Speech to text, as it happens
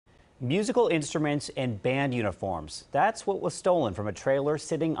Musical instruments and band uniforms. That's what was stolen from a trailer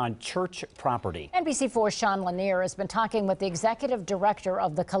sitting on church property. NBC4's Sean Lanier has been talking with the executive director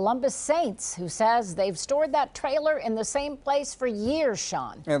of the Columbus Saints, who says they've stored that trailer in the same place for years,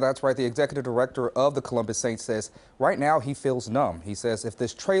 Sean. Yeah, that's right. The executive director of the Columbus Saints says right now he feels numb. He says if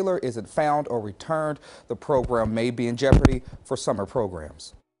this trailer isn't found or returned, the program may be in jeopardy for summer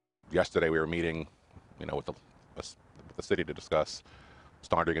programs. Yesterday we were meeting, with the city to discuss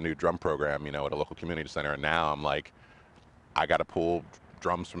starting a new drum program, at a local community center. And now I'm like, I got to pull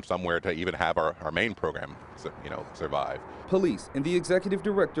drums from somewhere to even have our main program, survive. Police and the executive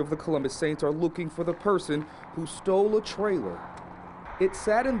director of the Columbus Saints are looking for the person who stole a trailer. It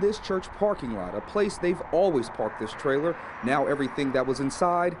sat in this church parking lot, a place they've always parked this trailer. Now everything that was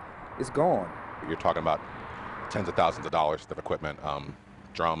inside is gone. You're talking about tens of thousands of dollars of equipment,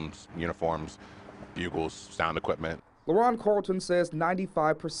 drums, uniforms, bugles, sound equipment. LaRon Carlton says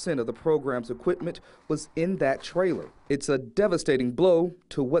 95% of the program's equipment was in that trailer. It's a devastating blow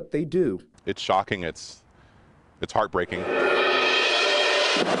to what they do. It's shocking. It's heartbreaking.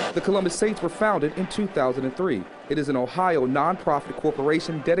 The Columbus Saints were founded in 2003. It is an Ohio nonprofit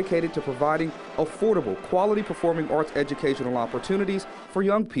corporation dedicated to providing affordable, quality performing arts educational opportunities for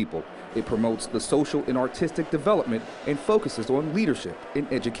young people. It promotes the social and artistic development and focuses on leadership in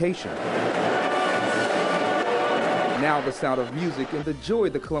education. Now the sound of music and the joy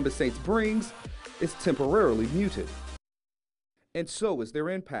the Columbus Saints brings is temporarily muted. And so is their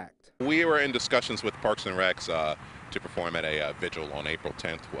impact. We were in discussions with Parks and Recs to perform at a vigil on April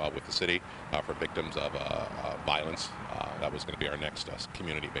 10th with the city for victims of violence. That was going to be our next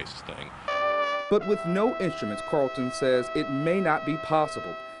community-based thing. But with no instruments, Carlton says it may not be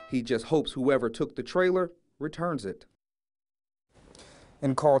possible. He just hopes whoever took the trailer returns it.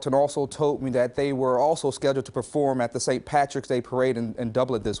 And Carlton also told me that they were also scheduled to perform at the St. Patrick's Day Parade in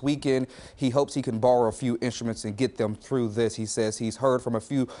Dublin this weekend. He hopes he can borrow a few instruments and get them through this. He says he's heard from a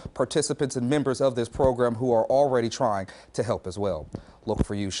few participants and members of this program who are already trying to help as well. Look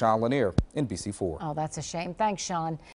for you, Sean Lanier, NBC4. Oh, that's a shame. Thanks, Sean.